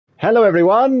Hello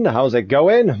everyone, how's it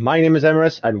going? My name is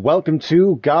Emerus and welcome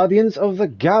to Guardians of the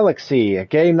Galaxy, a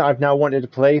game that I've now wanted to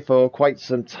play for quite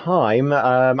some time.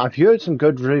 I've heard some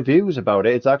good reviews about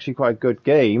it. It's actually quite a good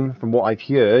game from what I've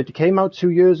heard. It came out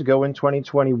 2 years ago in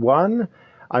 2021.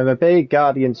 I'm a big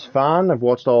Guardians fan. I've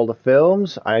watched all the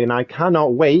films and I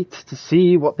cannot wait to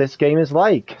see what this game is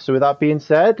like. So with that being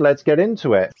said, let's get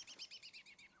into it.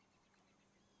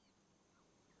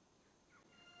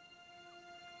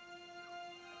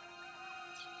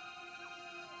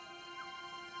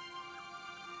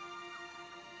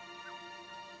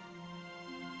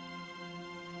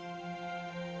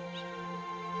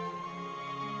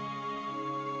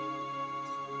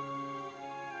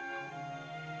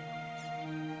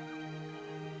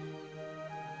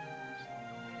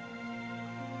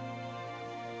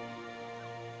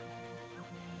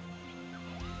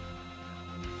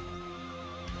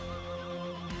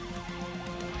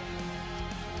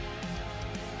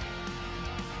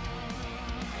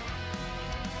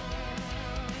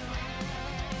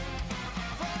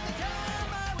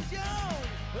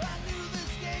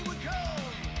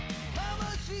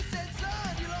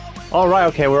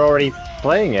 Alright, okay, we're already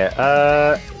playing it.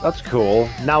 That's cool.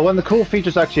 Now, one of the cool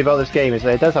features actually about this game is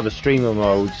that it does have a streamer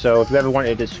mode, so if you ever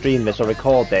wanted to stream this or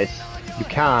record this, you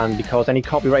can, because any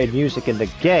copyrighted music in the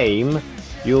game,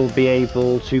 you'll be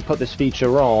able to put this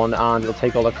feature on and it'll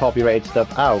take all the copyrighted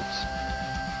stuff out.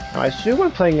 Now, I assume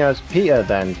I'm playing as Peter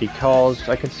then, because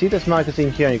I can see this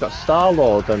magazine here and you've got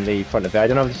Star-Lord on the front of it. I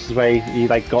don't know if this is where he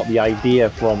like got the idea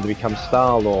from to become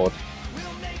Star-Lord.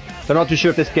 So I'm not too sure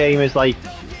if this game is like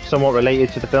somewhat related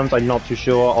to the films, I'm not too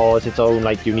sure, or is its own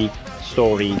like unique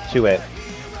story to it.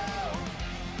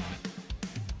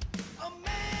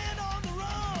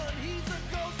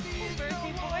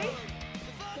 Birthday boy?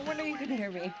 No wonder you couldn't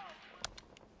hear me.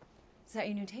 Is that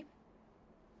your new tape?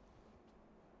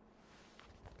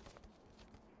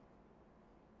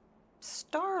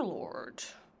 Star-Lord.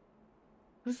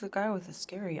 Who's the guy with the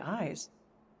scary eyes?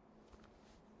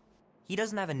 He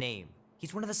doesn't have a name.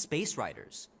 He's one of the Space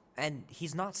Riders. And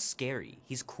he's not scary,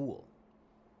 he's cool.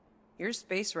 Your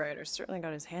space rider certainly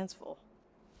got his hands full.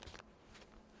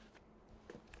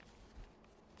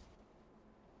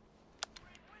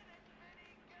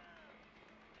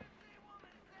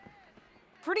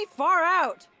 Pretty far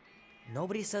out.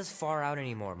 Nobody says far out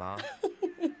anymore, Ma.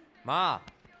 Ma!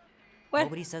 What?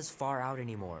 Nobody says far out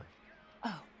anymore.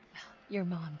 Oh, well, your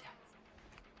mom does.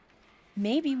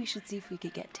 Maybe we should see if we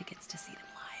could get tickets to see them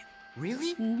live.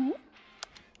 Really? Mm-hmm.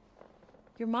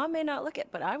 Your mom may not look it,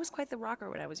 but I was quite the rocker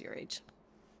when I was your age.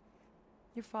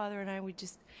 Your father and I would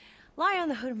just lie on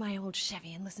the hood of my old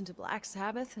Chevy and listen to Black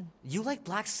Sabbath and... You like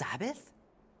Black Sabbath?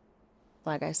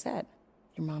 Like I said,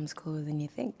 your mom's cooler than you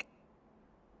think.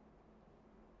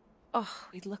 Oh,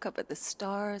 we'd look up at the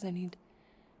stars and he'd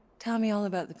tell me all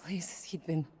about the places he'd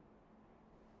been.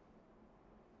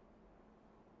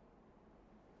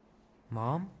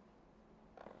 Mom?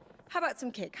 How about some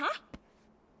cake, huh?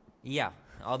 Yeah,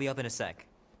 I'll be up in a sec.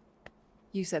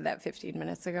 You said that 15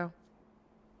 minutes ago.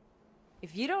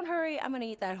 If you don't hurry, I'm gonna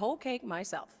eat that whole cake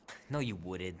myself. No, you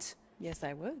wouldn't. Yes,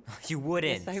 I would. You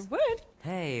wouldn't. Yes, I would.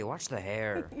 Hey, watch the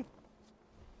hair.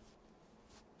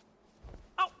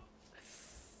 Oh!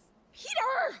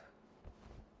 Peter!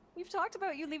 We've talked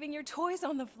about you leaving your toys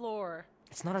on the floor.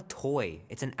 It's not a toy,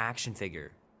 it's an action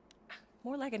figure.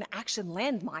 More like an action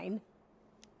landmine.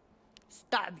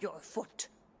 Stab your foot.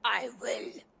 I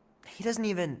will. He doesn't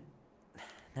even...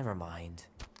 Never mind.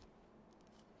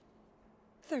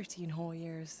 13 whole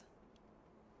years.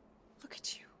 Look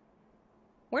at you.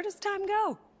 Where does time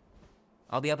go?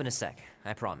 I'll be up in a sec,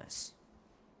 I promise.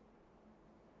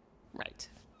 Right.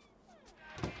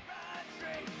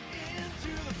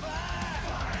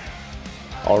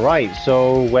 Alright,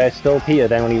 so we're still Peter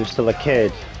then when he was still a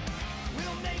kid.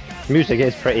 Music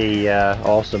is pretty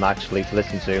awesome actually to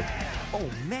listen to. Oh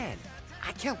man,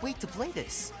 I can't wait to play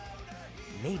this.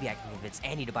 Maybe I can convince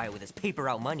Annie to buy it with his paper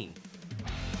out money.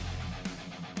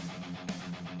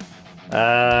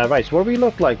 Right, so what do we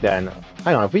look like then?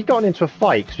 Hang on, have we gotten into a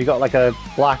fight? Because we got like a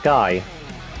black eye.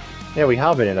 Yeah, we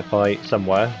have been in a fight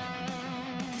somewhere.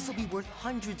 This will be worth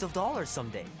hundreds of dollars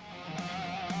someday.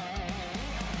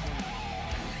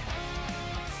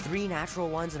 3 natural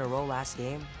ones in a row last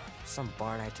game. Some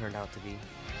barn I turned out to be.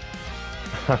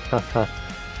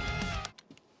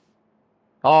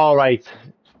 Alright,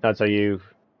 that's how you...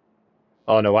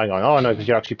 Oh no, hang on. Oh no, because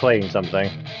you're actually playing something.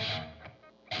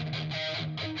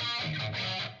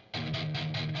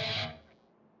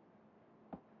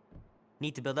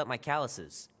 Need to build up my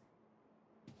calluses.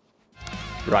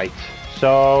 Right,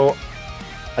 so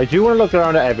I do want to look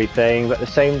around at everything, but at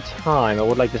the same time, I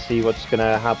would like to see what's going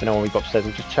to happen when we go upstairs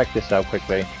and just check this out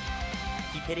quickly.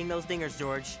 Keep hitting those dingers,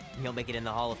 George. You'll make it in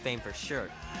the Hall of Fame for sure.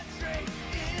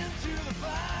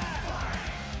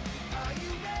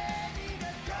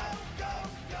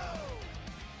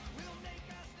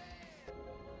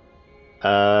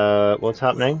 What's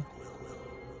happening?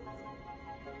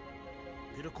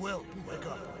 Peter Quill, wake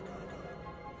up.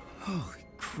 Holy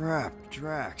crap,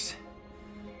 Drax.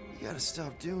 You gotta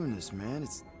stop doing this, man.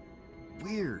 It's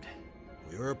weird.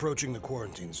 We are approaching the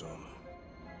quarantine zone.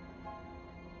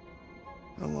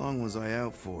 How long was I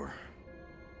out for?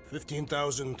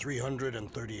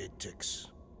 15,338 ticks.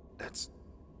 That's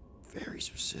very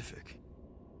specific.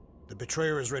 The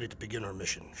Betrayer is ready to begin her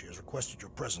mission. She has requested your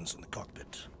presence in the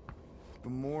cockpit.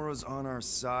 Gamora's on our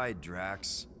side,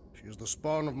 Drax. She is the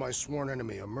spawn of my sworn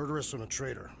enemy, a murderess and a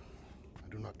traitor. I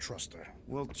do not trust her.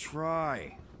 Well,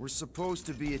 try. We're supposed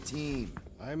to be a team.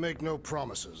 I make no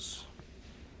promises.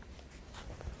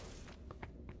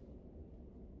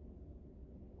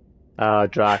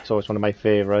 Drax, always one of my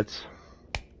favorites.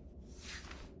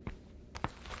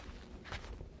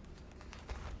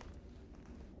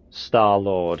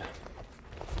 Star-Lord.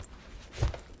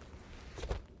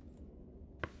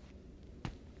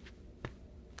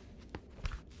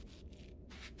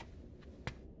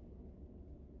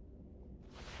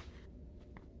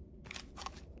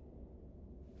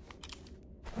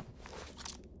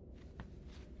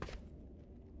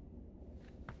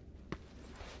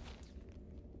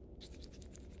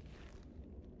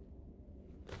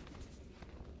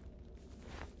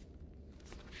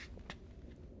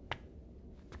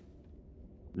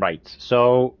 Right,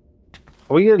 so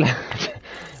we're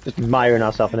just admiring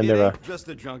ourselves in the mirror. It ain't just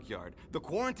a junkyard. The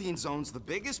quarantine zone's the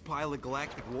biggest pile of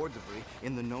galactic war debris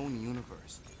in the known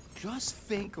universe. Just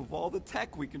think of all the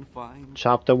tech we can find.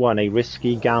 Chapter 1, a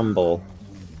risky gamble.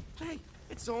 Hey,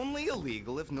 it's only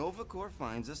illegal if Nova Corps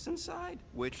finds us inside,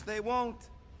 which they won't.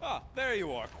 Ah, there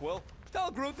you are, Quill. Tell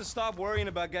Groot to stop worrying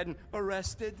about getting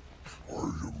arrested. I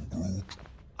am Groot.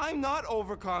 I'm not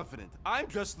overconfident. I'm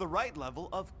just the right level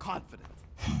of confident.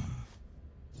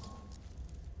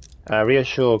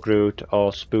 Reassure Groot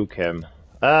or spook him.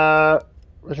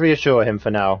 Let's reassure him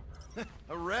for now.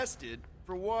 Arrested?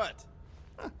 For what?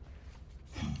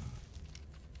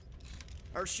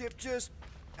 Our ship just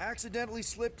accidentally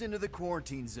slipped into the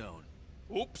quarantine zone.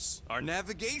 Oops, our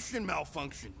navigation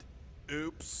malfunctioned.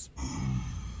 Oops.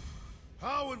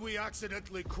 How would we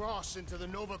accidentally cross into the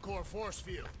Nova Corps force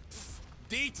field?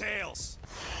 Details!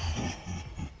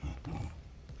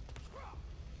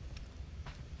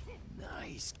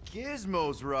 Nice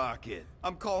gizmos, Rocket.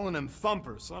 I'm calling them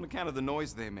thumpers on account of the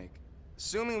noise they make.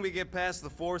 Assuming we get past the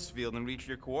force field and reach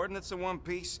your coordinates in one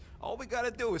piece, all we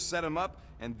gotta do is set them up,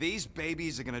 and these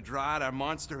babies are gonna draw out our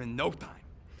monster in no time.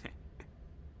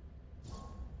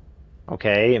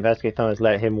 Okay, investigate Thanos,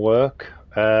 let him work.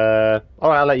 Alright,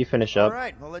 I'll let you finish up.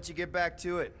 Alright, I'll let you get back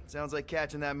to it. Sounds like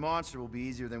catching that monster will be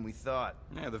easier than we thought.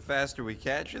 Yeah, the faster we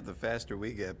catch it, the faster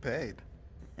we get paid.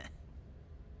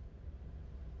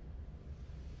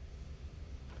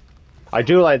 I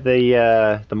do like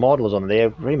the models on there.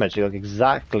 They pretty much look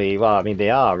exactly, well, I mean they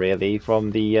are really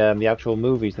from the actual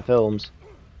movies, the films.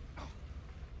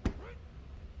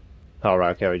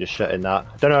 Alright, okay, we're just shutting that.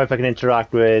 I don't know if I can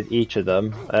interact with each of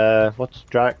them. What's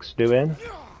Drax doing?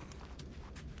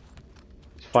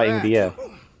 He's fighting Drax. the air.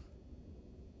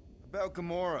 About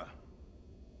Gamora.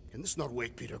 Can this not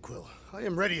wait, Peter Quill? I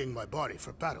am readying my body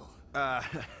for battle.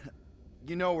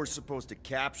 You know we're supposed to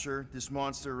capture this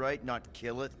monster, right? Not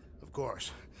kill it? Of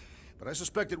course. But I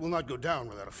suspect it will not go down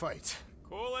without a fight.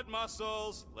 Cool it,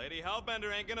 Muscles. Lady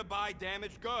Hellbender ain't gonna buy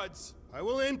damaged goods. I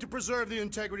will aim to preserve the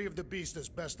integrity of the beast as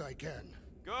best I can.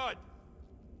 Good.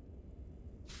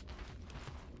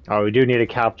 Oh, we do need to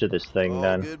capture this thing All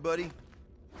then. good, buddy?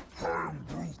 I am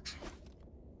Groot.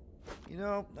 You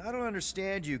know, I don't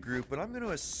understand you, Groot, but I'm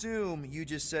gonna assume you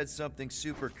just said something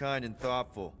super kind and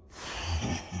thoughtful.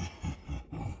 I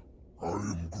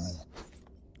am Groot.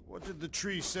 What did the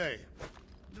tree say?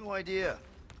 No idea.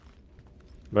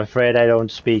 I'm afraid I don't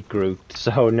speak Groot,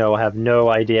 so no, I have no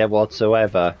idea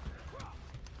whatsoever.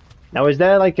 Now, is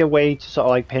there like a way to sort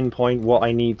of like pinpoint what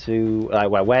I need to,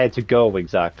 like, where to go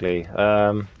exactly? Just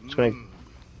gonna...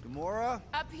 Gamora?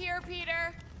 Up here,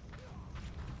 Peter.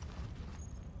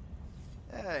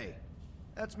 Hey,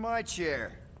 that's my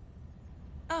chair.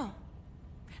 Oh,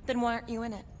 then why aren't you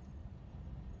in it?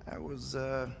 I was,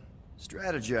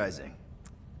 strategizing.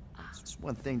 It's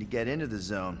one thing to get into the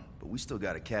zone, but we still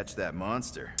gotta catch that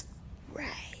monster.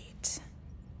 Right.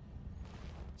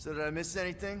 So did I miss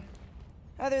anything?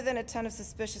 Other than a ton of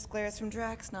suspicious glares from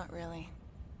Drax, not really.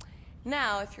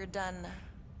 Now, if you're done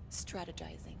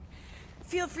strategizing,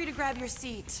 feel free to grab your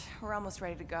seat. We're almost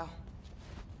ready to go.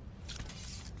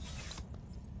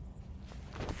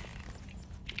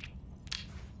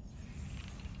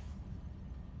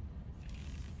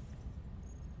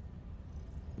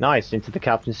 Nice, into the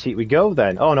captain's seat we go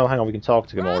then. Oh no, hang on, we can talk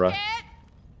to Gamora. Rocket!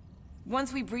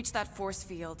 Once we breach that force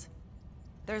field,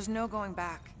 there's no going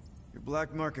back. Your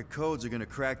black market codes are gonna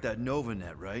crack that Nova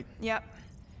net, right? Yep.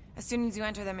 As soon as you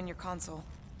enter them in your console.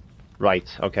 Right,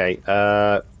 okay.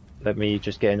 Let me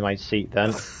just get in my seat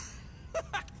then.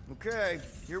 Okay,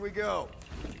 here we go.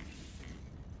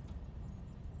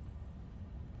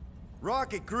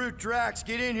 Rocket, Groot, Drax,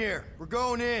 get in here. We're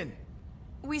going in.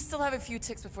 We still have a few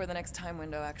ticks before the next time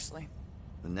window, actually.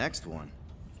 The next one?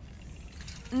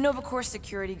 Nova Corps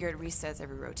security grid resets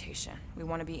every rotation. We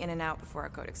want to be in and out before our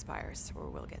code expires, or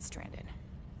we'll get stranded.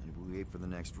 And if we wait for the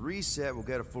next reset, we'll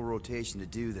get a full rotation to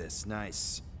do this.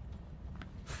 Nice.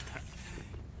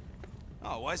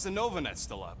 Oh, why's the Novanet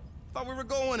still up? Thought we were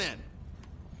going in.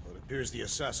 Well, it appears the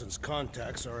assassin's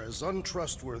contacts are as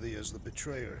untrustworthy as the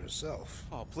betrayer herself.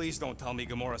 Oh, please don't tell me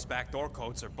Gamora's backdoor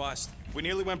codes are bust. We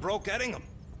nearly went broke getting them.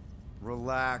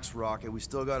 Relax, Rocket. We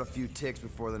still got a few ticks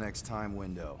before the next time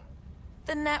window.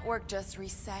 The network just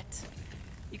reset.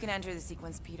 You can enter the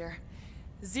sequence, Peter.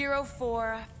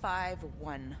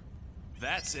 0451.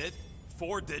 That's it?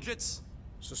 4 digits?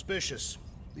 Suspicious.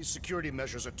 These security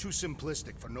measures are too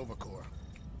simplistic for Nova Corps.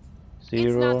 It's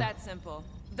 0. not that simple.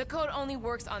 The code only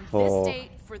works on this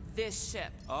date for this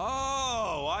ship.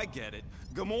 Oh, I get it.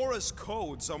 Gamora's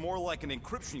codes are more like an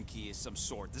encryption key of some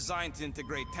sort, designed to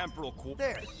integrate temporal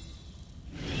There.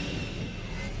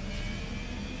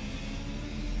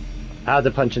 I had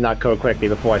to punch in that code quickly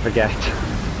before I forget.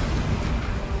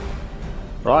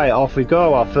 Right, off we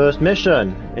go. Our first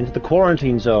mission into the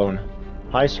quarantine zone.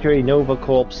 High security Nova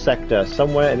Corps sector,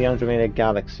 somewhere in the Andromeda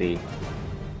galaxy.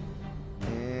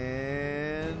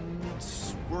 And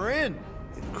we're in.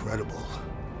 Incredible.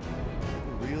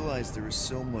 I realized there was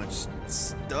so much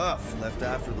stuff left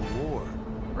after the war.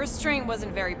 Restraint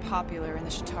wasn't very popular in the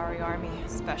Shatari army,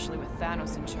 especially with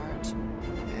Thanos in charge.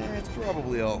 Yeah, it's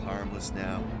probably all harmless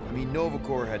now. I mean, Nova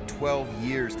Corps had 12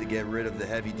 years to get rid of the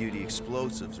heavy-duty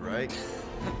explosives, right?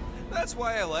 That's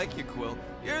why I like you, Quill.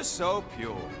 You're so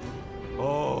pure.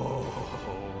 Oh,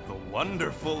 the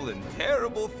wonderful and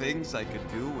terrible things I could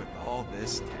do with all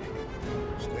this tech.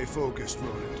 Stay focused,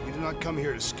 Rodent. We do not come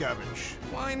here to scavenge.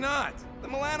 Why not? The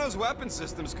Milano's weapon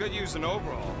systems could use an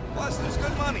overhaul. Plus, there's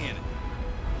good money in it.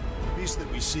 The beast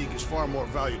that we seek is far more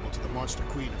valuable to the monster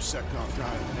queen of Seknov 9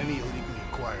 than any illegally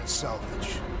acquired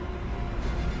salvage.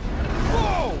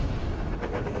 Whoa!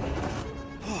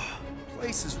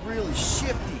 Place is really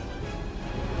shifty.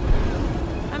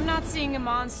 I'm not seeing a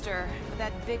monster, but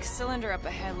that big cylinder up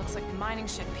ahead looks like the mining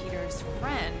ship Peter's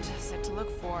friend said to look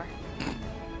for.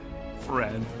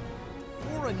 Friend.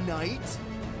 For a night?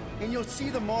 And you'll see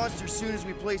the monster soon as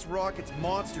we place Rocket's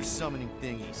monster summoning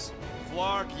thingies.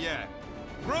 Flark, yeah.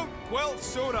 Groot, Quill,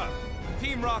 suit up.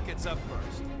 Team Rocket's up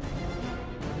first.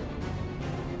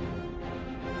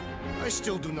 I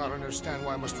still do not understand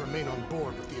why I must remain on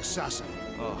board with the assassin.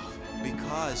 Oh,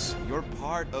 because you're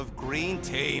part of Green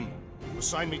Team. You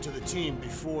assigned me to the team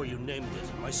before you named it.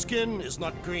 My skin is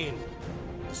not green.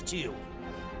 It's teal.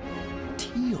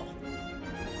 Teal?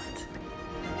 What?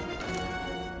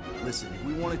 Listen, if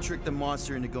we want to trick the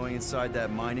monster into going inside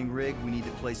that mining rig, we need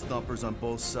to place thumpers on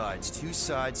both sides. 2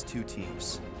 sides, 2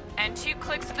 teams. And 2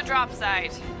 clicks at the drop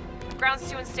side. Ground's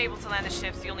too unstable to land the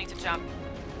ship, so you'll need to jump.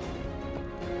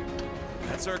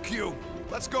 That's our cue.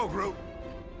 Let's go, Groot.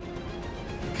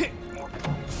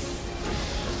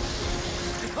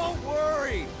 Don't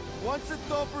worry! Once the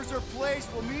thumpers are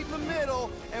placed, we'll meet in the middle,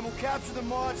 and we'll capture the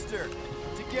monster.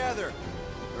 Together.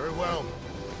 Very well.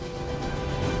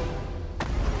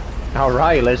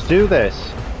 Alright, let's do this.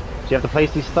 So you have to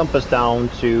place these thumpers down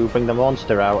to bring the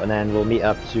monster out, and then we'll meet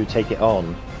up to take it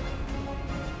on.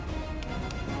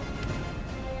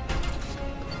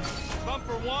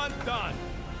 Thumper 1, done.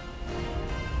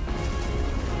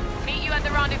 Meet you at the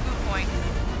rendezvous point.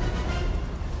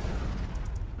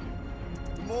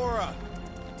 Gamora,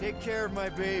 take care of my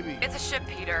baby. It's a ship,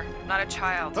 Peter, not a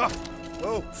child.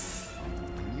 Oh,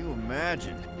 can you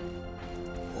imagine?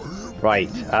 Right,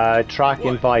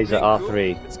 tracking visor Big R3.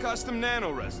 Groot? It's custom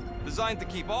nano-resin, designed to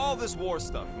keep all this war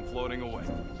stuff from floating away.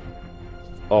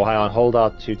 Oh, hang on, hold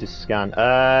R2 to scan.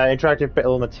 Interactive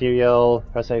brittle material,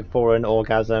 press A foreign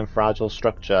orgasm, fragile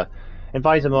structure. In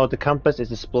visor mode, the compass is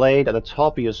displayed at the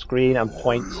top of your screen and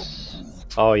points...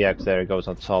 Oh yeah, because there it goes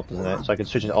on top, isn't it? So I can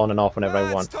switch it on and off whenever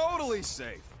I want. That's totally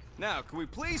safe. Now, can we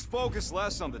please focus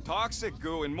less on the toxic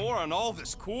goo and more on all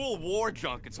this cool war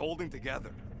junk it's holding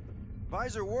together?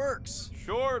 Visor works.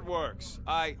 Sure it works.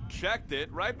 I checked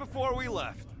it right before we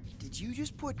left. Did you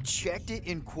just put "checked it"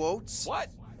 in quotes? What?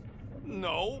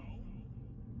 No.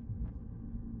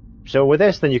 So with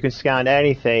this, then you can scan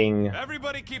anything.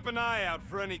 Everybody keep an eye out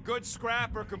for any good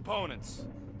scrap or components.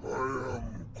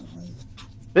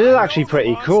 This is actually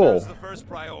pretty cool. The first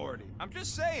priority. I'm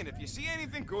just saying, if you see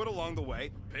anything good along the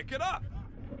way, pick it up.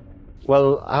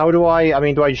 Well, how do I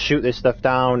mean, do I shoot this stuff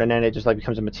down and then it just like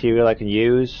becomes a material I can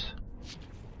use?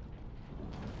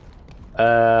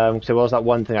 So what was that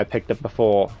one thing I picked up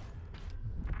before?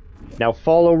 Now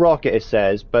follow Rocket, it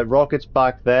says, but Rocket's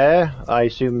back there. I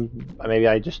assume maybe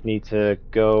I just need to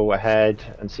go ahead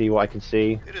and see what I can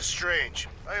see. It is strange.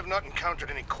 I have not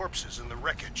encountered any corpses in the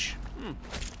wreckage.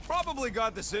 Probably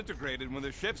got disintegrated when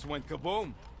the ships went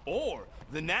kaboom. Or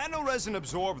the nanoresin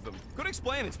absorbed them. Could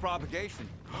explain its propagation.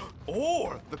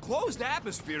 Or the closed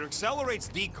atmosphere accelerates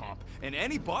decomp, and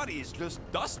any body is just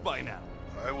dust by now.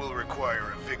 I will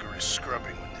require a vigorous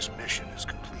scrubbing when this mission is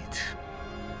complete.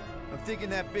 I'm thinking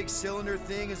that big cylinder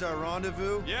thing is our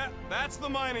rendezvous. Yeah, that's the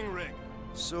mining rig.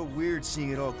 So weird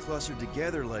seeing it all clustered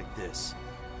together like this.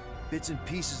 Bits and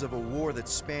pieces of a war that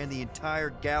spanned the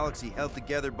entire galaxy held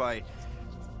together by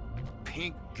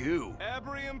pink goo.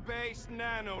 Ebrium-based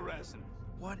nanoresin.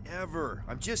 Whatever.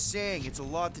 I'm just saying, it's a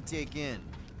lot to take in.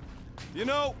 You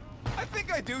know, I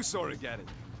think I do sort of get it.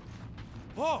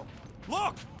 Oh,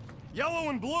 look! Yellow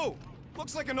and blue.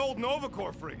 Looks like an old Nova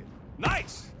Corps frigate.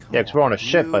 Nice! Yeah, because we're on a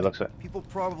ship, Dude, by the looks of it. people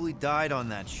probably died on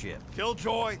that ship.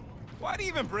 Killjoy, why do you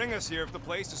even bring us here if the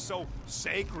place is so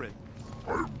sacred?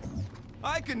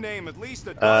 I can name at least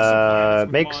a dozen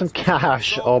make some monsters,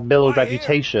 cash so or build why here?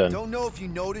 reputation. Don't know if you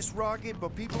noticed, Rocket,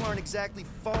 but people aren't exactly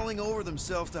falling over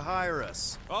themselves to hire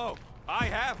us. Oh, I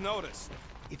have noticed.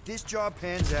 If this job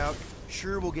pans out,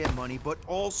 sure we'll get money, but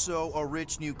also a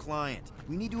rich new client.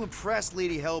 We need to impress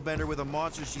Lady Hellbender with a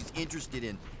monster she's interested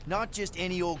in, not just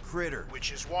any old critter.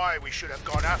 Which is why we should have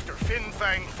gone after Fin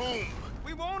Fang Foom.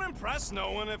 We won't impress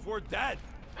no one if we're dead.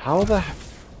 How the...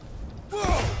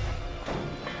 Whoa!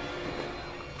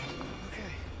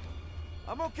 Okay.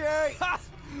 I'm okay. Ha!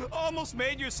 Almost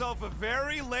made yourself a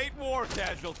very late war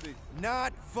casualty.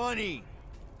 Not funny.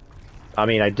 I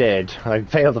mean, I did. I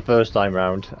failed the first time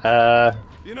round.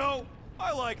 You know,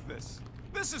 I like this.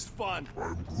 This is fun.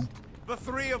 The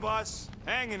three of us,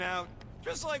 hanging out,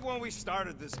 just like when we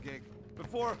started this gig.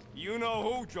 Before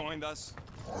you-know-who joined us.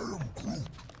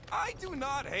 I do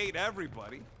not hate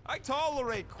everybody. I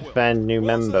tolerate Quill. Defend new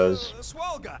Quill's members. a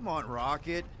swell guy. Come on,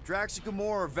 Rocket. Drax and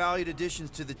Gamora are valued additions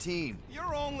to the team.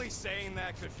 You're only saying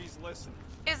that because she's listening.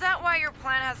 Is that why your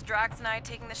plan has Drax and I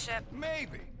taking the ship?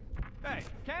 Maybe. Hey,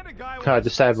 can't a guy... Kind of to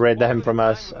separate them from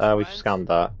us. We've scanned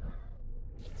that.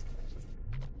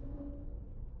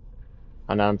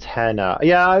 An antenna.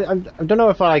 Yeah, I don't know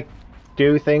if I like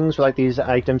do things with like these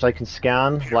items I can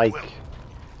scan. Here, Like, Quill.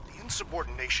 The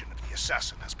insubordination of the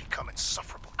assassin has become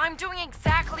insufferable. I'm doing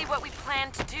exactly what we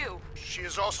planned to do. She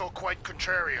is also quite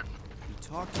contrarian. We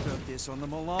talked about this on the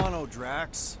Milano,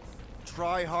 Drax.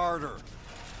 Try harder.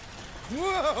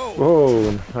 Whoa!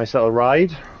 whoa, nice little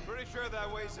ride. Pretty sure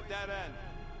that way's a dead end.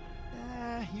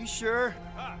 You sure?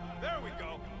 Ah, there we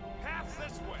go. Path's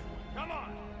this way. Come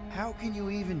on. How can you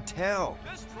even tell?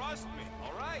 Just trust me,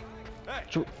 all right? Hey,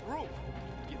 So- Groot,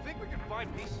 you think we can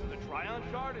find pieces of the Tryon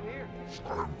shard in here?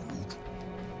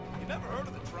 You never heard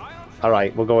of the Tryon shard?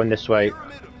 Alright, we're going this way.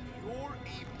 Pyramid of pure evil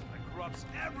that corrupts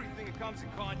everything it comes in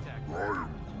contact with.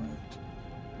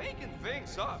 Making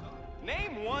things up.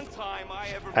 Name one time I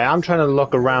ever... I am trying to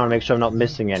look around, make sure I'm not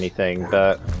missing anything,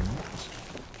 but...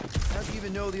 How'd you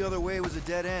even know the other way was a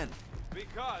dead end?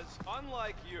 Because,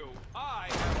 unlike you, I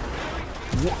have very...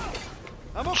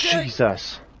 I'm okay.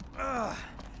 Jesus.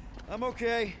 I'm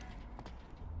okay.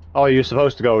 Oh, you're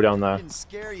supposed to go down there. Didn't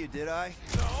scare you, did I?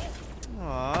 No.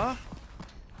 Aw.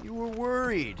 You were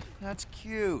worried. That's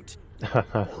cute. Yeah,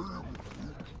 I'm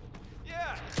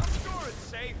sure it's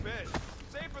safe-ish.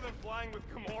 Safer than flying with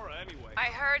Gamora anyway. I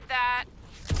heard that.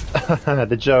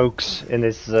 The jokes in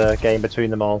this game between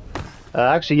them all.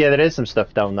 Actually, yeah, there is some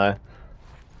stuff down there.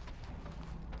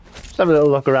 Just have a little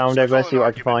look around everywhere, see what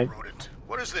I can find. Rodent.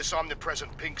 What is this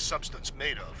omnipresent pink substance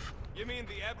made of? You mean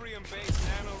the Ebrium-based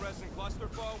nanoresin cluster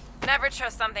foe? Never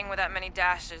trust something with that many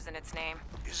dashes in its name.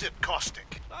 Is it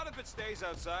caustic? Not if it stays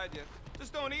outside you.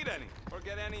 Just don't eat any, or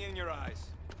get any in your eyes.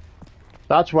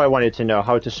 That's what I wanted to know,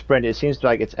 how to sprint. It seems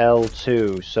like it's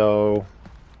L2, so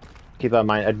keep that in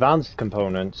mind. Advanced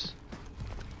components.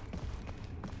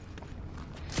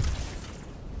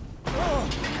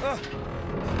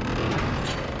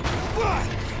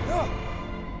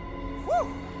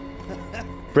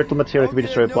 Brittle material can be Okay,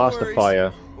 destroyed no blast of worries.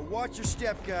 fire. But watch your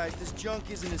step, guys. This junk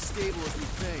isn't as stable as we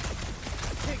think.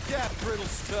 Take that, brittle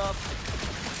stuff.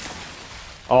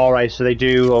 Alright, so they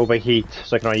do overheat,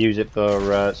 so I can only use it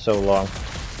for so long.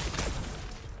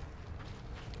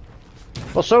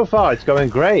 Well, so far it's going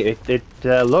great. It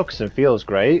looks and feels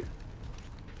great.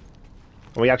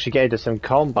 When we actually get into some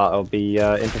combat, it'll be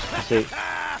interesting to see.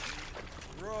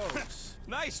 Gross.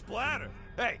 Nice splatter.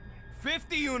 Hey,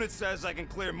 50 units says I can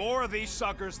clear more of these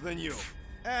suckers than you.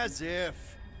 As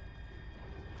if.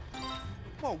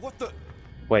 Whoa, what the?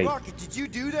 Wait. Rocket, did you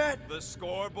do that? The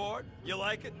scoreboard? You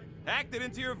like it? Hacked it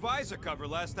into your visor cover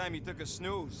last time you took a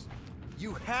snooze.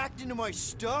 You hacked into my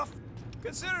stuff?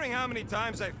 Considering how many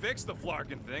times I fixed the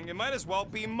flarkin' thing, it might as well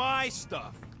be my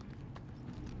stuff.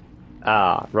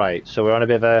 Ah, right. So we're on a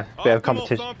bit of Optimal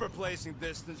competition. thumper placing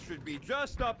distance should be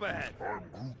just up ahead.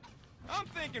 I'm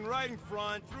thinking right in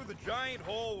front, through the giant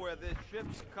hole where this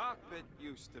ship's cockpit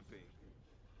used to be.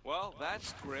 Well,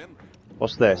 that's grim.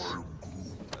 What's this?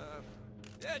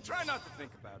 Yeah, try not to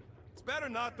think about it. It's better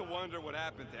not to wonder what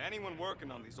happened to anyone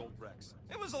working on these old wrecks.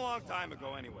 It was a long time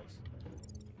ago anyways.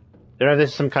 Don't know if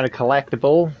this is some kind of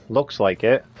collectible. Looks like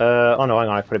it. Oh no, hang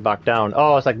on, I put it back down.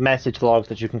 Oh, it's like message logs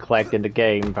that you can collect in the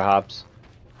game, perhaps.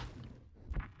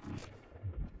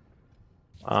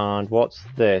 And what's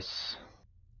this?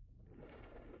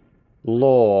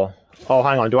 Lore. Oh,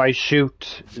 hang on, do I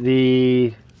shoot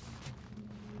the...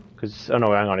 Because, oh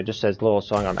no, hang on, it just says lore,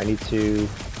 so hang on, I need to...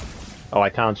 Oh, I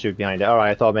can't shoot behind it. Alright,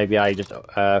 I thought maybe I just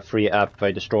free it up if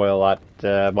I destroy all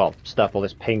that, well, stuff, all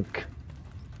this pink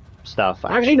stuff.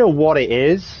 I actually know what it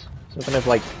is. Some kind of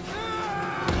like...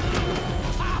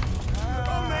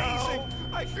 Amazing!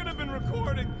 I should have been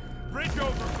recording. Bridge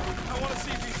over. I want to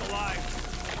see if he's alive.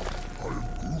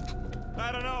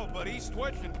 I don't know, but he's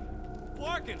twitching.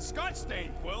 Flarkin, Scott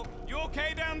stain, Quill. You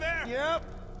okay down there? Yep.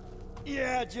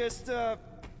 Yeah, just, thought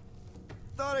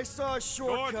I saw a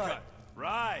shortcut.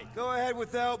 Right. Go ahead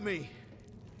without me.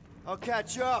 I'll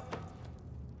catch up.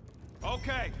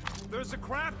 Okay. There's a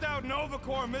craft out Nova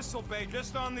Corps missile bay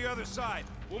just on the other side.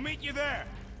 We'll meet you there.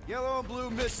 Yellow and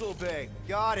blue missile bay.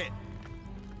 Got it.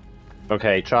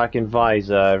 Okay, track and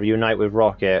visor, reunite with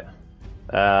rocket.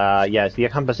 Yes, the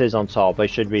compass is on top. They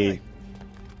should be... Okay.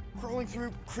 Crawling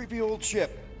through creepy old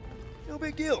ship. No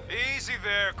big deal. Easy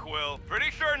there, Quill.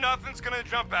 Pretty sure nothing's gonna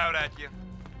jump out at you.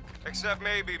 Except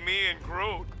maybe me and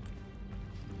Groot.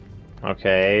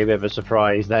 Okay, a bit of a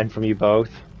surprise then from you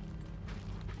both.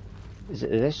 Is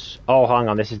it this? Oh, hang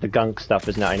on, this is the gunk stuff,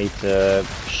 isn't it? I need to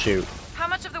shoot. How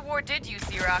much of the war did you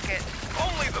see, Rocket?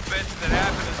 Only the bits that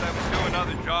happened as I was doing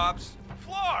other jobs.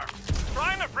 Floor!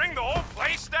 Trying to bring the whole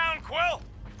place down, Quill?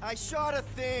 I shot a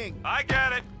thing. I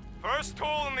get it. First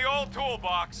tool in the old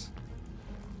toolbox.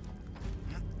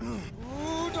 Ooh,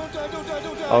 don't die, don't die,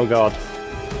 don't die. Oh god.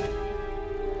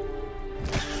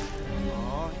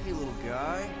 Aw, hey little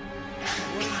guy.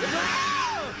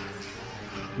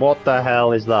 What the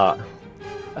hell is that?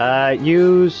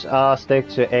 Use R stick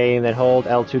to aim, then hold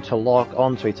L2 to lock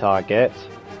onto a target.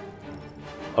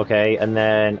 Okay, and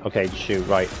then... Okay, shoot,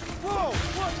 right. Whoa!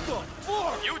 What the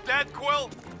fuck? You dead, Quill?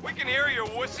 We can hear your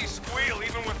wussy squeal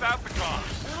even without the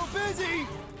comms. Little busy.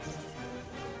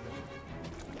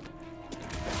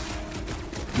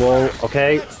 Whoa,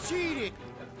 okay. That's cheating.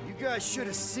 You guys should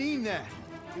have seen that.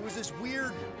 It was this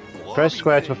weird... Press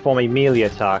square to thing. perform a melee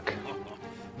attack.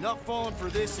 Not falling for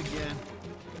this again.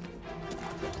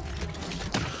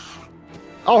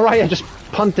 Alright, I just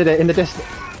punted it in the distance.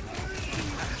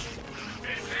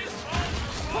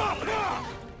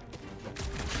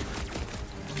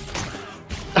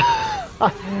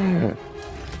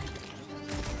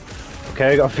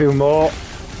 Okay, got a few more.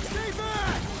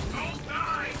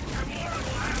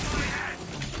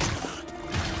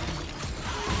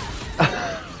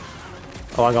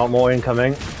 Oh, I got more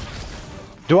incoming.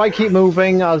 Do I keep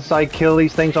moving as I kill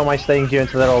these things, or am I staying here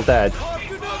until they're all dead?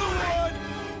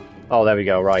 Oh, there we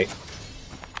go, right.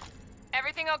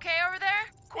 Everything okay over there?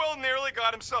 Quill nearly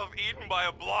got himself eaten by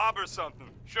a blob or something.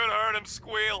 Should have heard him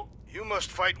squeal. You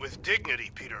must fight with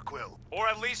dignity, Peter Quill. Or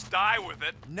at least die with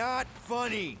it. Not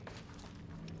funny.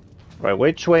 Right,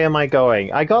 which way am I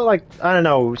going? I got like, I don't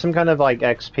know, some kind of like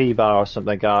XP bar or something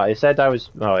like that. It said I was,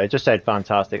 oh, it just said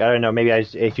fantastic. I don't know, maybe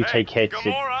if you take hits...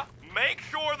 Gamora, make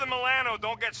sure the Milano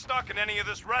don't get stuck in any of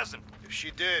this resin. If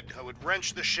she did, I would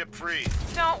wrench the ship free.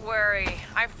 Don't worry.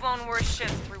 I've flown worse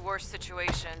ships through worse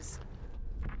situations.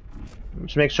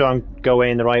 Just make sure I'm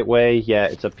going the right way. Yeah,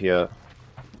 it's up here.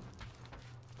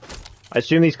 I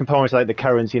assume these components are like the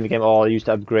currency in the game all used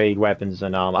to upgrade weapons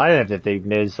and armor. I don't know if it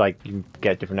is like you can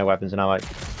get different weapons and armor.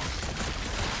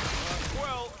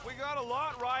 Well, we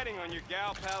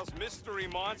Montreal's mystery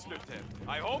monster tip.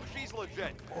 I hope she's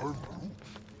legit.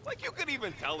 Like you could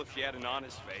even tell if she had an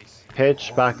honest face.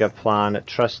 Pitch backup plan.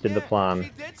 Trust in the plan.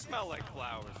 She did smell like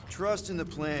flowers. Trust in the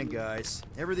plan, guys.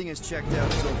 Everything is checked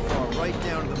out so far, right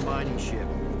down to the mining ship.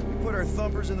 We put our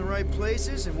thumpers in the right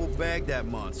places, and we'll bag that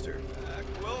monster.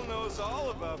 Quill knows all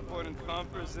about putting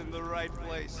thumpers in the right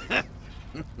place.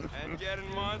 And getting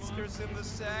monsters in the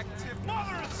sack tip.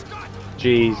 Mother of Scott!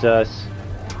 Jesus.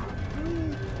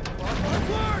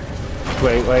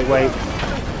 Wait.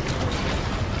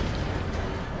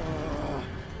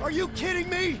 Are you kidding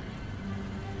me?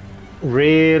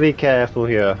 Really careful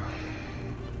here.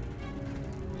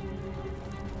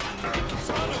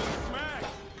 Son of a smack!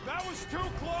 That was too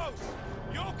close!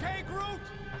 You okay, Groot?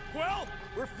 Quill?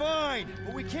 We're fine,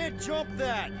 but we can't jump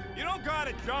that. You don't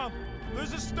gotta jump.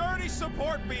 There's a sturdy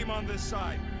support beam on this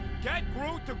side. Get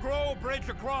Groot to grow a bridge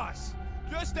across.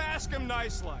 Just ask him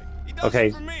nice-like. He does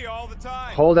it for me all the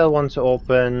time. Hold L1 to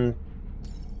open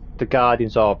the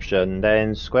Guardians option,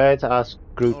 then square to ask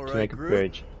Groot to make a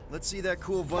bridge. Let's see that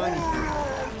cool vine thing.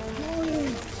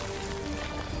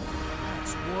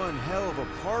 That's one hell of a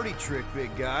party trick,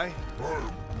 big guy.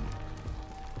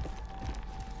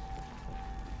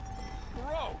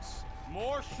 Gross.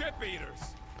 More ship eaters.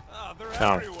 Oh, they're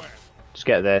Oh. everywhere. Just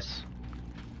get this.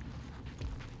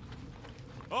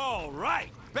 All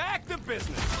right, back to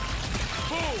business.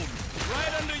 Boom!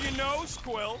 Right under your nose,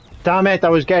 Quill. Damn it, I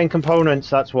was getting components,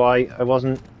 that's why I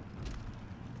wasn't.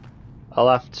 I'll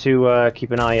have to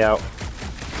keep an eye out.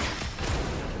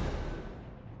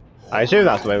 I assume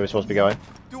that's the way we're supposed to be going.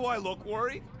 Do I look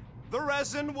worried? The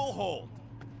resin will hold.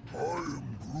 I am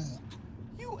Groot.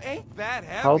 You ain't that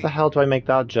heavy. How the hell do I make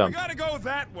that We jump? gotta go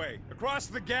that way, across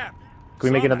the gap. Can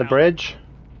we make another Somehow. bridge?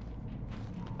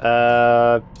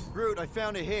 Groot, I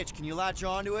found a hitch. Can you latch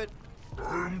onto it?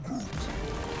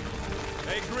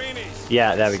 Hey, Greenies.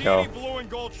 Yeah, there we See go. any blue and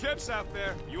gold ships out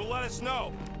there? You let us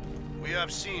know. We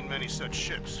have seen many such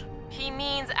ships. He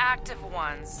means active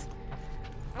ones.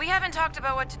 We haven't talked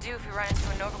about what to do if we run into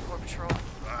a Nova Corps patrol.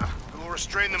 We'll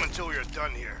restrain them until we are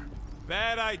done here.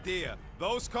 Bad idea.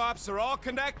 Those cops are all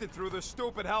connected through their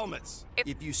stupid helmets.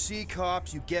 If you see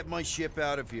cops, you get my ship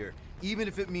out of here. Even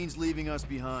if it means leaving us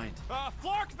behind.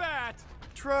 Flark that!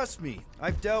 Trust me,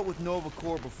 I've dealt with Nova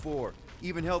Corps before.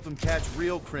 Even helped them catch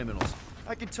real criminals.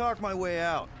 I can talk my way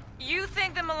out. You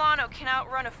think the Milano can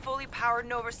outrun a fully powered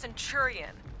Nova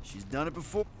Centurion? She's done it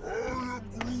before.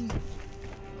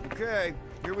 Okay,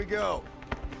 here we go.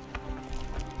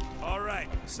 All right,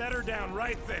 set her down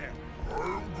right there.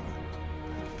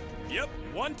 Yep,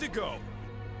 one to go.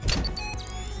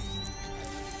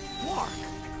 Flark!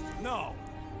 No!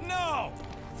 No!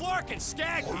 Flark and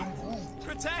Skaggy!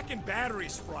 Attack and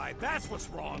batteries fried, that's what's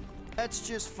wrong. Let's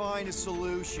just find a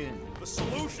solution. The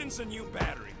solution's a new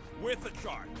battery, with a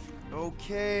charge.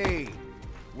 Okay,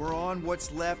 we're on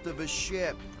what's left of a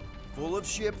ship. Full of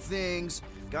ship things.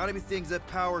 Gotta be things that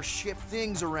power ship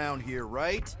things around here,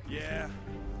 right? Yeah.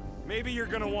 Maybe you're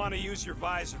gonna want to use your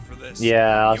visor for this.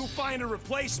 Yeah. You find a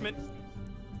replacement.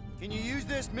 Can you use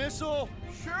this missile?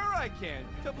 Sure I can.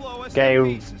 To blow us Okay, to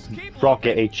pieces. Keep rocket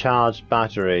looking. a charged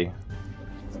battery.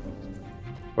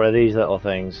 What are these little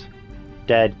things?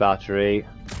 Dead battery.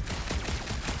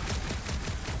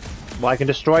 Well, I can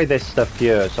destroy this stuff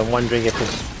here, so I'm wondering if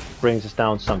this brings us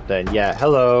down something. Yeah,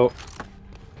 hello.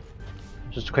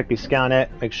 Just quickly scan it,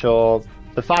 make sure.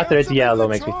 The fact that it's yellow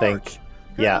makes me think.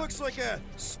 Yeah. It looks like a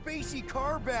spacey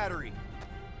car battery.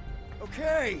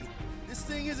 Okay, this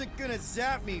thing isn't gonna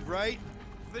zap me, right?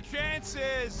 The chance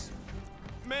is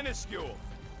minuscule.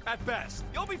 At best.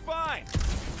 You'll be fine.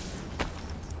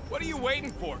 What are you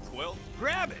waiting for, Quill?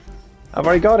 Grab it. I've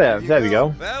already got it. There we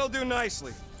go. That'll do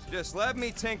nicely. Just let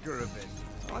me tinker a bit.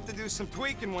 I'll have to do some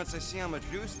tweaking once I see how much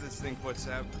juice this thing puts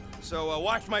out. So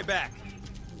watch my back.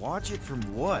 Watch it from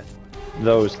what?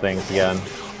 Those things again.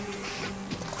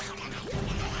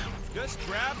 Just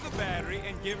grab the battery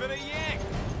and give it a yank.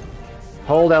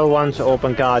 Hold L1 to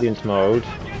open Guardians mode.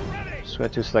 Square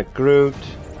to select Groot.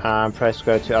 And press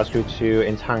square to ask Groot to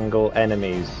entangle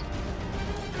enemies.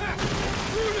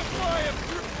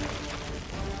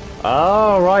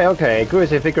 Oh, right, okay. Groot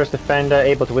is a vigorous defender,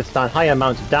 able to withstand high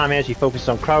amounts of damage. He focuses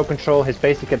on crowd control. His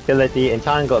basic ability,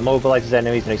 entangle, immobilizes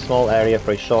enemies in a small area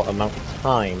for a short amount of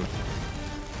time.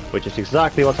 Which is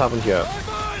exactly what's happened here.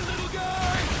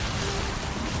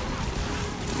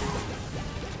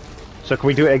 So can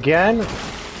we do it again?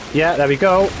 Yeah, there we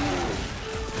go.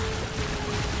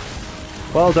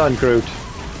 Well done, Groot.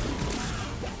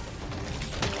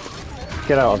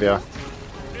 Get out of here.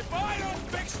 If I don't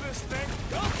fix this thing,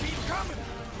 they'll keep coming.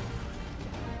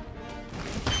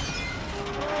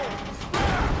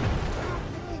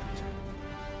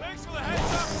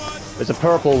 There's a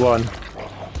purple one.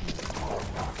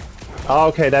 Oh,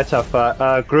 okay, that's tough.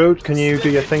 Groot, can you do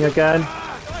your thing again?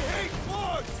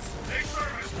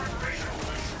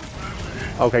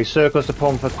 Okay, circle's the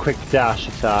pump for quick dash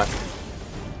attack.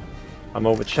 I'm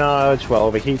overcharged, well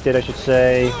overheated I should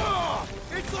say.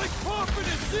 It's like popping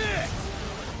a zit!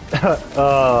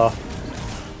 Oh,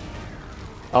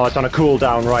 it's on a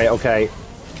cooldown, right, okay.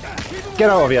 Get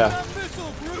out of here.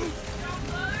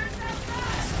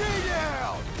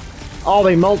 Oh,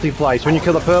 they multiply, so when you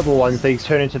kill the purple ones, they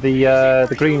turn into the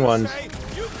green ones.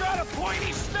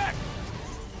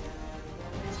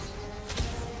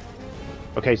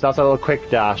 Okay, so that's a little quick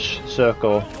dash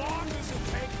circle.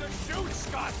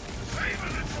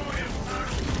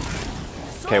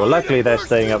 Okay, well luckily they're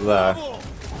staying up there.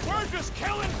 We're just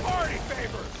killing party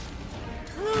favors.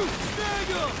 Groot, snag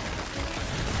him.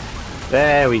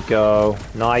 There we go.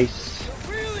 Nice.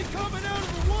 Really coming out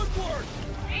of the woodwork.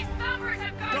 These numbers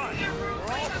have got to be approved.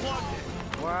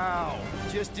 Wow,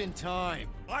 just in time.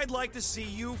 I'd like to see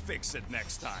you fix it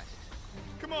next time.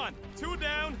 Come on, 2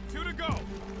 down, 2 to go.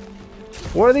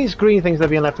 What are these green things that are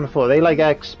being left on the floor? Are they like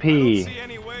I don't XP? see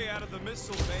any way out of the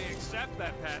missile bay except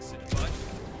that passage, bud.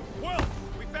 Quill,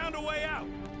 we found a way out.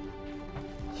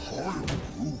 I'm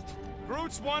Groot.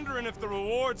 Groot's wondering if the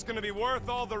reward's gonna be worth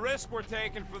all the risk we're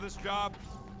taking for this job.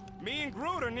 Me and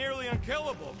Groot are nearly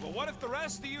unkillable, but what if the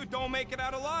rest of you don't make it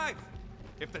out alive?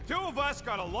 If the 2 of us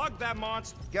gotta lug that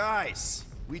monster... Guys,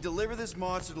 we deliver this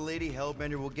monster to Lady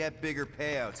Hellbender, we'll get bigger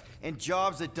payouts and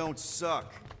jobs that don't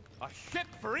suck. A ship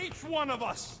for each one of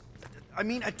us! I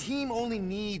mean, a team only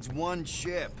needs 1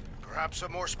 ship. Perhaps a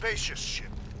more spacious ship.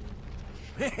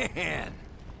 Man,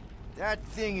 that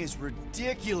thing is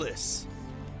ridiculous.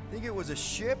 Think it was a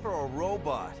ship or a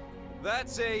robot?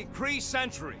 That's a Kree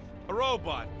Sentry. A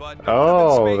robot, but...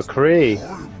 Oh, the Kree.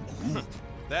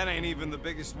 That ain't even the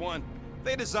biggest one.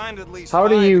 They designed at least How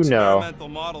 5 do you know? experimental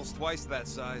models twice that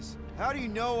size. How do you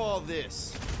know all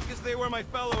this? Because they were my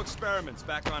fellow experiments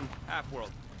back on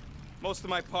Half-World. Most of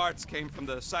my parts came from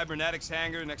the cybernetics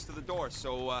hangar next to the door,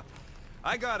 so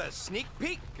I got a sneak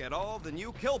peek at all the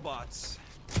new killbots.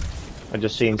 I'm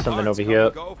just seeing something Parts over come here.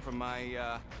 and go from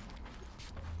my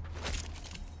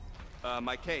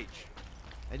my cage.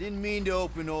 I didn't mean to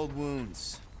open old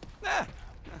wounds.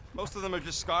 Most of them are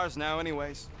just scars now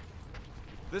anyways.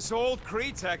 This old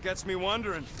Kree tech gets me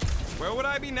wondering, where would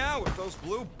I be now if those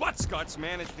blue buttscots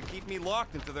managed to keep me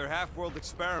locked into their half-world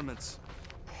experiments?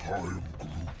 I'm Groot.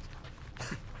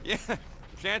 Yeah,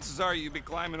 chances are you'd be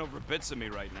climbing over bits of me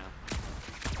right now.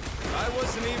 I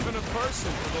wasn't even a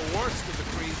person for the worst of the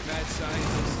Kree's mad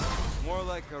scientists. More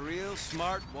like a real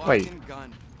smart walking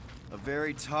gun. A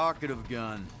very talkative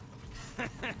gun.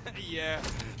 Yeah,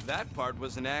 that part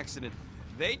was an accident.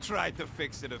 They tried to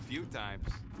fix it a few times.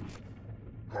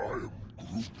 I'm Groot.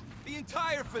 The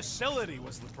entire facility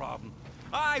was the problem.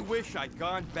 I wish I'd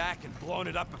gone back and blown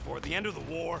it up before the end of the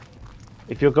war.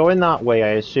 If you're going that way, I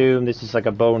assume this is like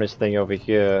a bonus thing over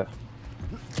here.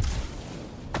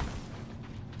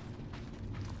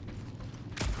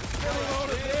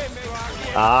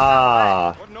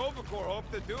 Ah. What Nova Corps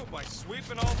hoped to do by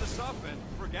sweeping all this up and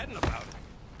forgetting about it.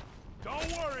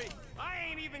 Don't worry, I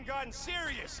ain't even gotten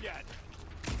serious yet.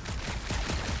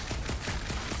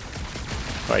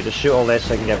 Right, just shoot all this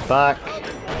so I can get back. Of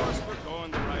course, we're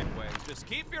going the right way. Just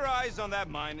keep your eyes on that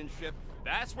mining ship.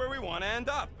 That's where we want to end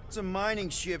up. What's a mining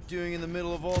ship doing in the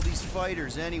middle of all these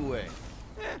fighters anyway?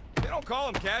 They don't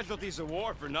call them casualties of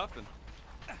war for nothing.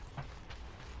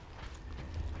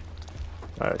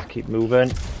 Alright, let's keep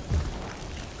moving.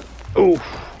 Oof.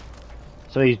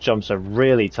 Some of these jumps are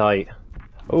really tight.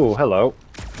 Oh, hello.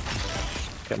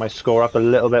 Get my score up a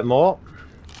little bit more.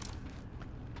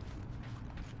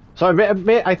 So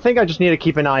I think I just need to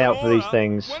keep an eye out for these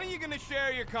things. When are you going to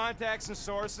share your contacts and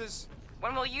sources?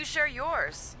 When will you share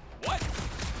yours? What?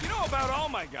 You know about all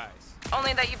my guys.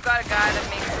 Only that you've got a guy that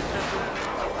makes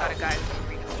you've got a guy who can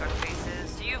reconstruct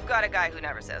faces. You've got a guy who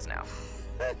never says no.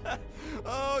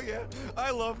 Oh yeah,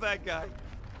 I love that guy.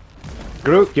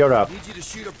 Groot, you're up. Need you to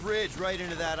shoot a bridge right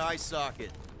into that eye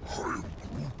socket.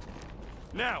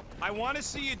 Now, I want to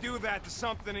see you do that to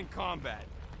something in combat.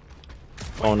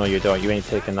 Oh no, you don't. You ain't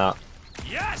taking that.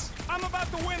 Yes! I'm about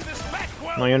to win this bet,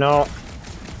 Quill! No, you're not.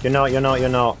 You're not, you're not, you're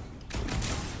not.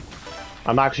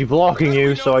 I'm actually blocking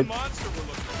you, so I... The monster we're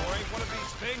looking for ain't one of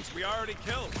these things we already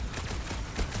killed.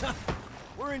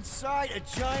 We're inside a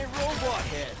giant robot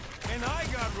head. And I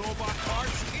got robot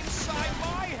parts inside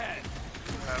my head.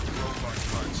 You have robot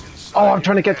parts inside. Oh, I'm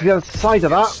trying to get to the other side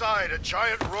of that. Inside a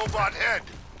giant robot head.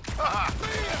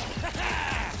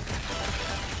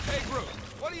 Hey, Groot,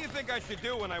 what do you think I should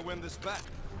do when I win this bet?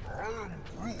 I'm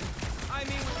Groot. I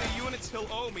mean with the units he'll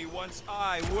owe me once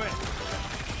I win.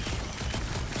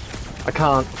 I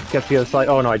can't get to the other side.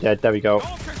 Oh no, I did. There we go.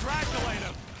 Don't congratulate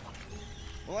him.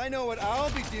 Well, I know what I'll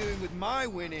be doing with my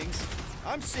winnings.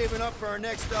 I'm saving up for our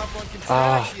next stop on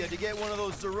Contraxia to get one of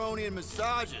those Zeronian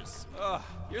massages.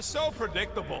 You're so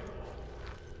predictable.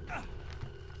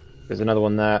 There's another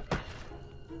one there.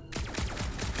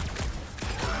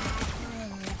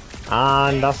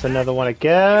 And that's another one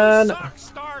again. You suck,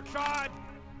 Star God.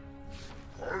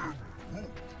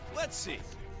 Let's see.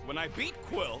 When I beat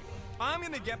Quill, I'm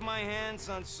gonna get my hands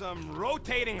on some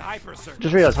rotating hypersurge.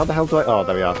 Just realized, how the hell do I... Oh,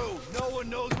 there we are. No one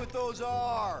knows what those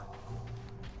are.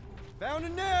 Found a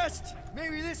nest.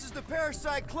 Maybe this is the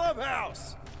Parasite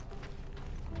Clubhouse.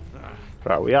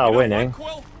 Right, we are winning. What,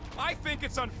 Quill? I think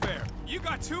it's unfair. You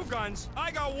got 2 guns, I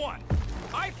got 1.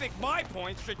 I think my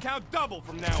points should count double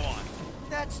from now on.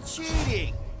 That's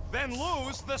cheating. Then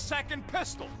lose the second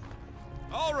pistol.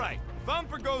 All right,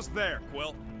 Thumper goes there,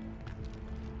 Quill.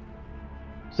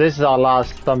 So this is our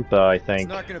last Thumper, I It's think.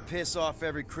 not gonna piss off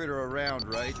every critter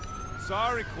around, right?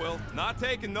 Sorry, Quill. Not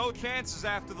taking no chances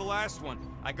after the last one.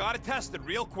 I gotta test it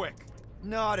real quick.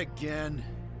 Not again.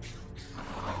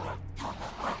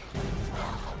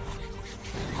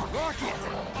 Rocket!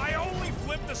 I only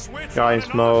flipped the switch Guys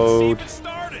on and off to see mode. if it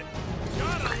started.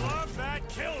 Gotta love that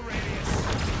kill radius.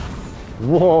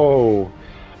 Whoa!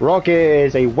 Rocket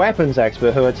is a weapons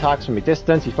expert who attacks from a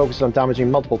distance. He focuses on damaging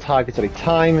multiple targets at a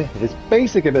time. His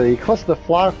basic ability, Cluster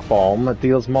Flak Bomb,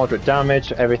 deals moderate damage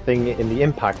to everything in the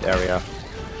impact area.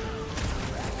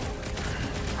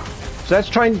 So let's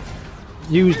try and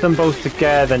use them both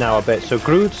together now a bit. So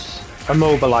Groot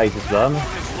immobilizes them.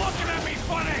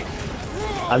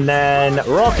 And then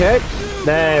Rocket.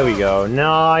 There we go.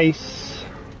 Nice.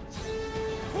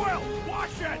 Quill, watch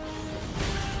it!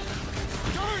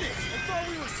 Darn it! I thought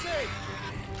we were safe.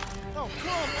 Oh,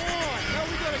 come on! Now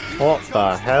we gotta do What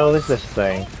the hell is this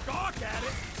thing? Gawk at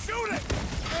it! Shoot it!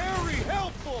 Very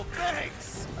helpful,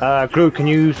 thanks! Groot, can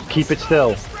you keep it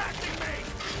still? Distracting me!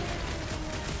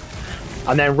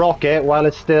 And then Rocket, while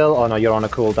it's still... Oh no, you're on a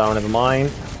cooldown, never mind.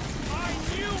 I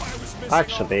knew I was missing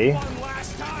Actually... all the fun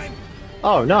last time.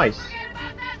 Oh, nice.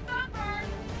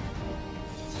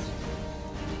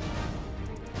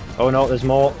 Oh no, there's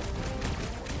more.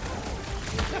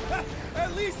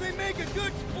 At least they make a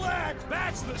good splat!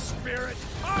 That's the spirit.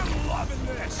 I'm loving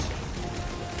this.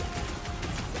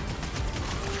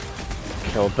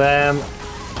 Kill them.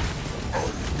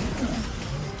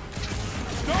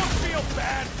 Don't feel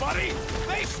bad, buddy.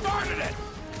 They started it.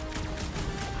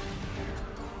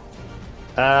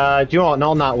 Do you know what?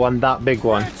 Not on that one, that big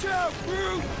one. Watch out,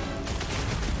 Groot!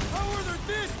 How are there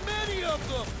this many of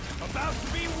them? About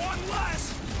to be one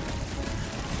less.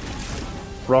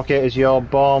 Rocket, is your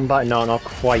bomb back? No, not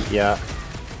quite yet.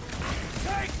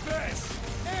 Take this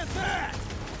And that!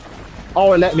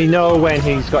 Oh, it let me know when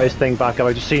he's got his thing back up.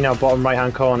 I just seen our bottom right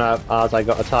hand corner as I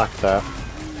got attacked there.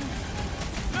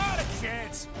 Not a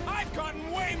chance. I've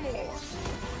gotten way more.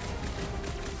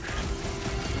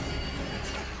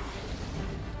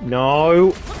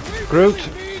 No. Groot.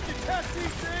 We need to test these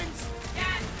things!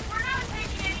 Dad, we're not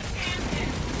taking any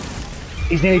chances.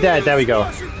 He's nearly dead. There we go.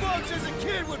 Squashing bugs as a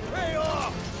kid would pay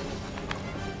off!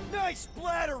 Nice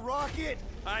splatter, Rocket!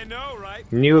 I know,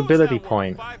 right? New What was ability that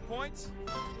one, point. 5 points?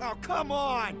 Oh, come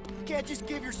on! You can't just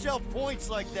give yourself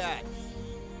points like that!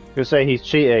 You'll say he's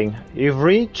cheating. You've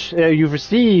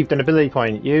received an ability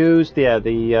point. Use the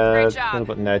Great job. little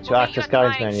button there to We'll meet access you at the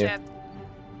guidance mining menu. ship.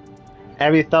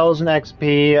 Every 1000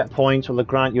 XP points will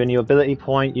grant you a new ability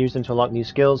point. Use them to unlock new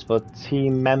skills for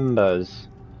team members.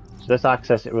 So let's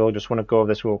access it. We'll just want to go over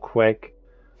this real quick.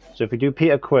 So if we do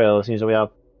Peter Quill, since we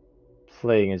are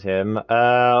playing as him,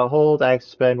 hold X,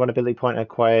 spend 1 ability point and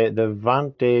acquire the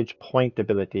Vantage Point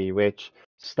ability, which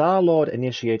Star-Lord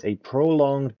initiates a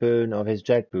prolonged burn of his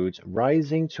jet boots,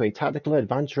 rising to a tactical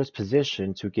advantageous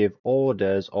position to give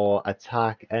orders or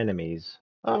attack enemies.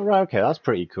 Oh, right, okay, that's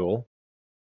pretty cool.